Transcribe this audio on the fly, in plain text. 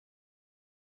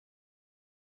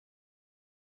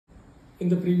In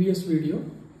the previous video,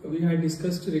 we had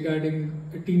discussed regarding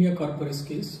a TINEA corporis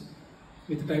case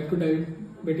with type 2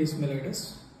 diabetes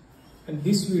mellitus, and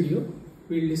this video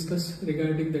we will discuss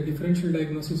regarding the differential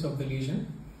diagnosis of the lesion.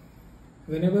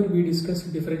 Whenever we discuss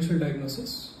differential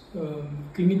diagnosis,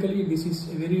 clinically this is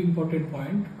a very important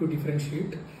point to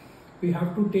differentiate. We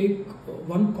have to take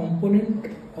one component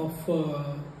of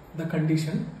the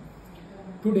condition.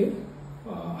 Today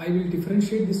I will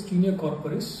differentiate this TINEA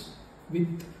corporis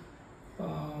with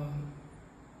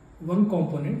one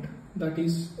component, that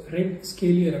is red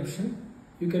scaly eruption.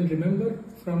 You can remember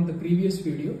from the previous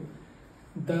video,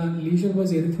 the lesion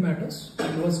was erythematous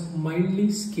and was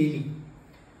mildly scaly.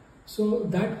 So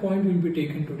that point will be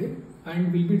taken today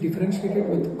and will be differentiated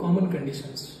with common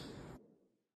conditions.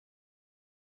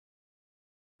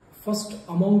 First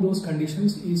among those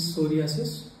conditions is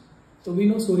psoriasis. So we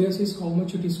know psoriasis, how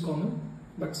much it is common,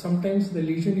 but sometimes the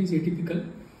lesion is atypical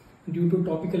due to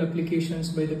topical applications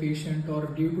by the patient or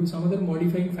due to some other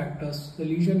modifying factors. The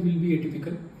lesion will be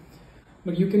atypical.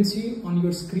 But you can see on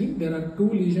your screen there are two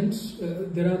lesions.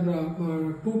 There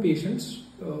are two patients.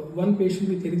 One patient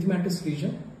with erythematous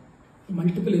lesion,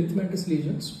 multiple erythematous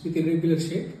lesions with irregular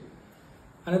shape.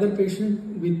 Another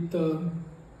patient with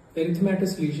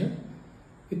erythematous lesion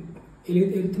with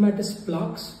erythematous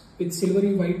plaques with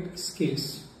silvery white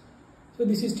scales. So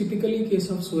this is typically a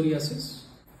case of psoriasis.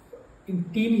 In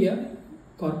TINEA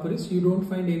corporis, you don't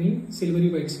find any silvery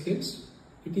white scales.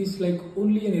 It is like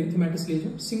only an erythematous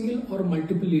lesion, single or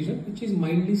multiple lesion, which is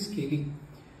mildly scaly.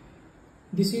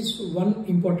 This is one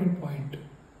important point.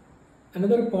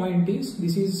 Another point is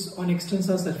this is on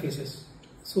extensor surfaces.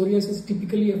 Psoriasis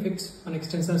typically affects on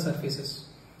extensor surfaces,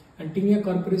 and TINEA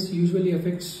corporis usually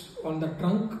affects on the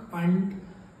trunk and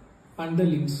the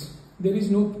limbs. There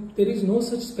is no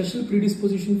such special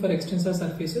predisposition for extensor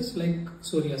surfaces like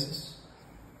psoriasis.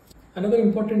 Another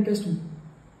important test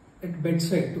at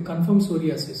bedside to confirm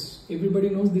psoriasis. Everybody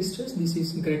knows this test. This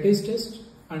is Grete's test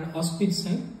and Auspitz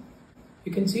sign.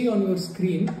 You can see on your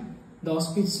screen the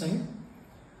Auspitz sign.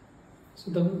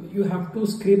 So you have to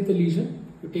scrape the lesion.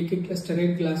 You take a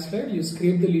sterile glass slide, you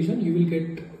scrape the lesion, you will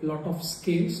get a lot of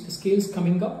scales. The scales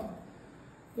coming up.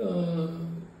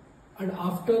 And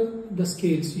after the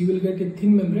scales, you will get a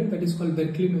thin membrane that is called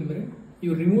Berkeley membrane.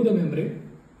 You remove the membrane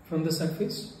from the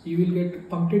surface, you will get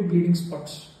punctate bleeding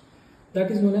spots.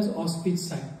 That is known as Auspitz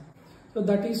sign. So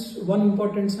that is one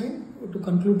important sign to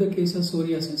conclude the case as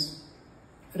psoriasis.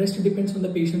 Rest depends on the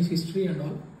patient's history and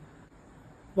all.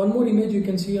 One more image you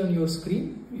can see on your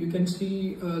screen. You can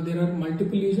see there are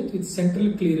multiple lesions with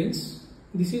central clearance.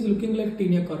 This is looking like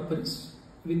TINEA corporis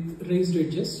with raised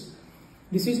edges.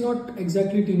 This is not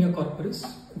exactly TINEA corporis.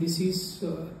 This is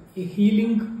a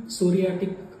healing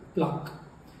psoriatic plaque.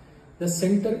 The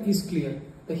center is clear.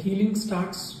 The healing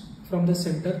starts from the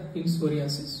center in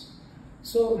psoriasis.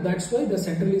 So that's why the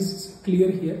center is clear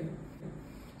here.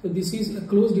 So this is a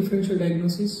close differential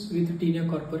diagnosis with TINEA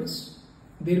corporis.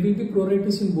 There will be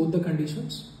pruritus in both the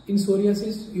conditions. In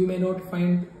psoriasis, you may not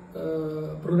find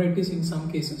pruritus in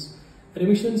some cases.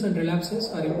 Remissions and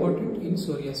relapses are important in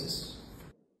psoriasis.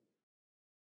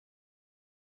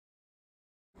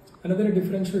 Another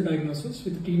differential diagnosis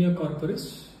with TINEA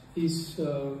corporis is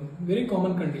a very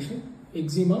common condition,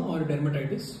 eczema or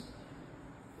dermatitis.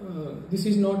 This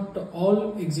is not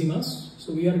all eczemas,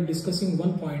 so we are discussing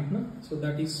one point now. So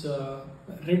that is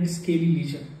red scaly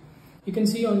lesion. You can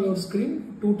see on your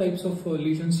screen two types of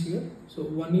lesions here. So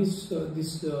one is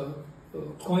this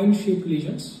coin shaped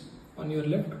lesions on your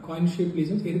left, coin shaped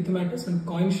lesions, erythematous and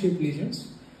coin shaped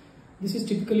lesions. This is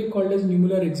typically called as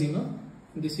nummular eczema.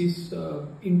 This is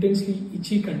intensely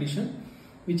itchy condition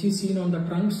which is seen on the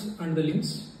trunks and the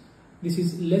limbs. This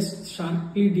is less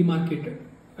sharply demarcated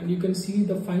and you can see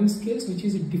the fine scales which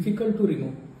is difficult to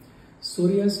remove.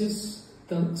 Psoriasis,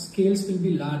 the scales will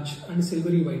be large and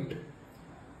silvery white,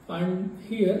 and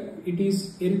here it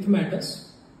is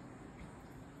erythematous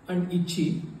and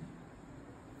itchy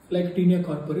like TINEA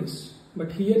corporis,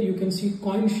 but here you can see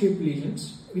coin shaped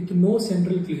lesions with no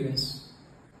central clearance.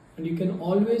 And you can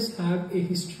always have a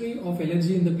history of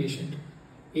allergy in the patient,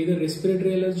 either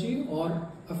respiratory allergy or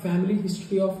a family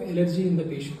history of allergy in the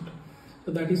patient.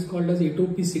 So that is called as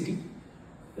atopicity.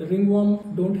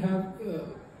 Ringworm don't have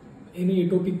any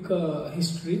atopic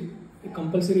history, a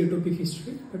compulsory atopic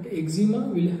history, but eczema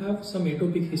will have some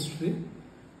atopic history.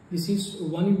 This is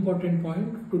one important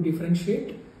point to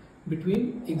differentiate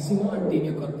between eczema and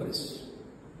TINEA corporis.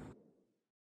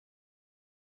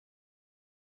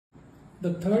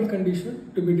 The third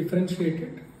condition to be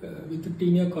differentiated with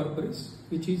TINEA corporis,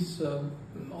 which is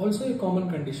also a common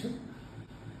condition.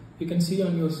 You can see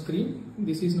on your screen,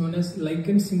 this is known as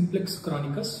lichen simplex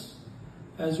chronicus.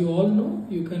 As you all know,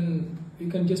 you can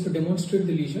just demonstrate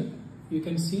the lesion. You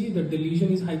can see that the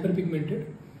lesion is hyperpigmented.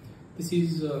 This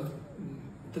is the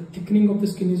thickening of the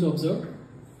skin is observed,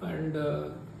 and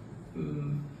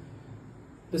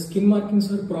the skin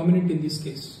markings are prominent in this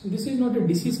case. This is not a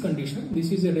disease condition.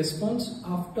 This is a response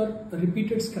after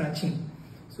repeated scratching.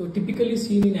 So typically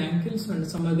seen in ankles and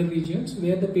some other regions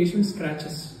where the patient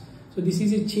scratches. So this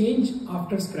is a change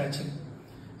after scratching.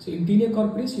 So in tinea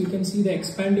corporis, you can see the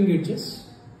expanding edges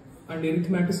and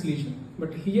erythematous lesion.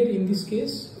 But here in this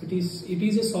case, it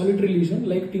is a solitary lesion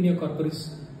like tinea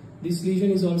corporis. This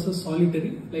lesion is also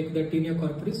solitary like the tinea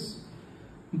corporis.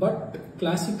 But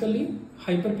classically,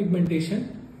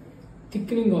 hyperpigmentation,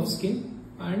 thickening of skin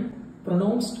and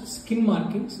pronounced skin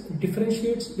markings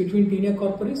differentiates between tinea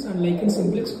corporis and lichen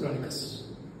simplex chronicus.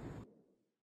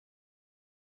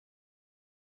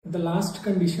 The last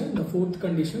condition, the fourth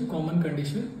condition, common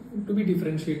condition to be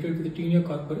differentiated with tinea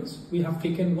corporis, we have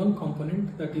taken one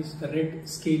component, that is the red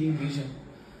scaly lesion.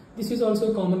 This is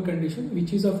also a common condition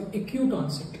which is of acute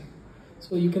onset.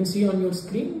 So you can see on your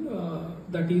screen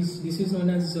this is known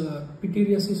as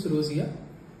Pis Rosia.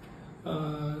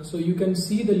 So you can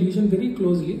see the lesion very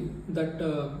closely, that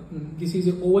this is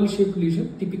an oval shaped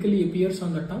lesion, typically appears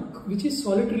on the tongue, which is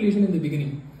solitary lesion in the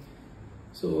beginning.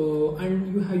 So,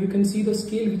 and you can see the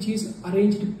scale which is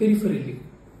arranged peripherally.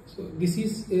 So this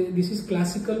is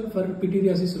classical for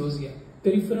Pis Rosia,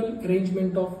 peripheral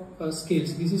arrangement of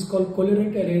scales. This is called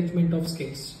colorate arrangement of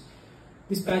scales.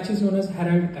 This patch is known as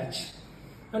Herald patch,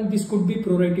 and this could be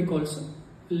pruritic also.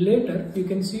 Later you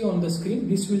can see on the screen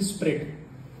this will spread.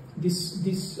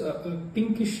 This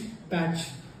pinkish patch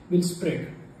will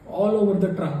spread all over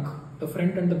the trunk, the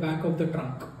front and the back of the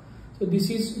trunk. So this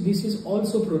is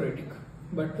also pruritic,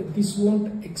 but this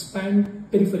won't expand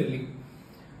peripherally,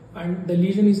 and the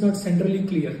lesion is not centrally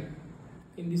clear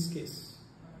in this case.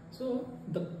 So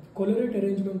the colorate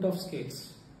arrangement of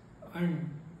scales and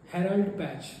Herald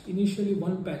patch, initially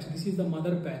one patch, this is the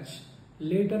mother patch,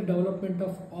 later development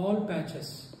of all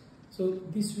patches. So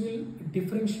this will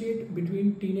differentiate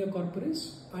between tinea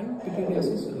corporis and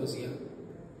Pis Rosia.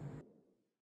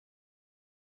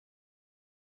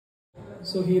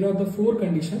 So here are the four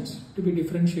conditions to be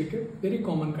differentiated, very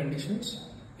common conditions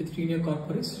with tinea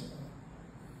corporis: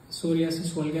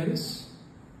 psoriasis vulgaris,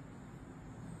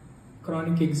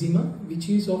 chronic eczema, which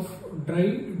is of dry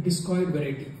discoid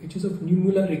variety, which is of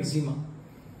nummular eczema,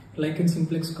 lichen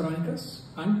simplex chronicus,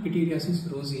 and Pis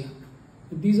Rosia.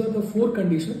 These are the four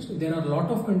conditions. There are a lot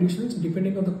of conditions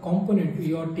depending on the component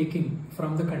you are taking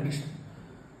from the condition.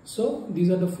 So these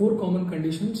are the four common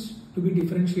conditions to be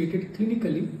differentiated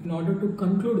clinically in order to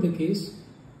conclude the case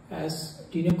as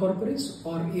tinea corporis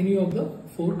or any of the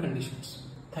four conditions.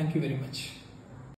 Thank you very much.